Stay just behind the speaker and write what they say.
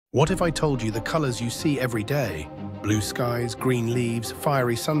What if I told you the colors you see every day, blue skies, green leaves,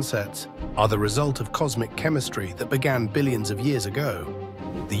 fiery sunsets, are the result of cosmic chemistry that began billions of years ago?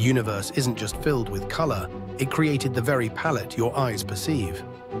 The universe isn't just filled with color, it created the very palette your eyes perceive.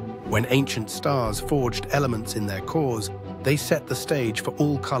 When ancient stars forged elements in their cores, they set the stage for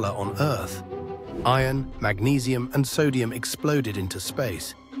all color on Earth. Iron, magnesium, and sodium exploded into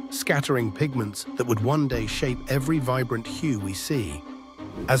space, scattering pigments that would one day shape every vibrant hue we see.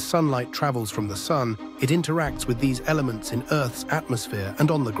 As sunlight travels from the sun, it interacts with these elements in Earth's atmosphere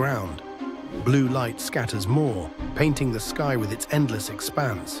and on the ground. Blue light scatters more, painting the sky with its endless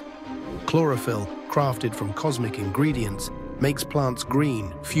expanse. Chlorophyll, crafted from cosmic ingredients, makes plants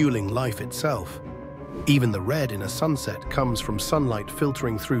green, fueling life itself. Even the red in a sunset comes from sunlight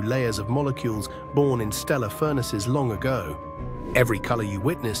filtering through layers of molecules born in stellar furnaces long ago. Every color you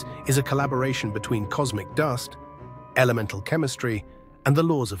witness is a collaboration between cosmic dust, elemental chemistry, and the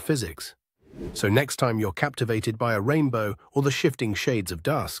laws of physics. So next time you're captivated by a rainbow or the shifting shades of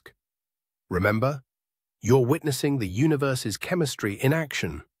dusk, remember, you're witnessing the universe's chemistry in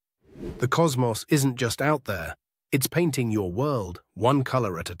action. The cosmos isn't just out there, it's painting your world one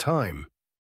color at a time.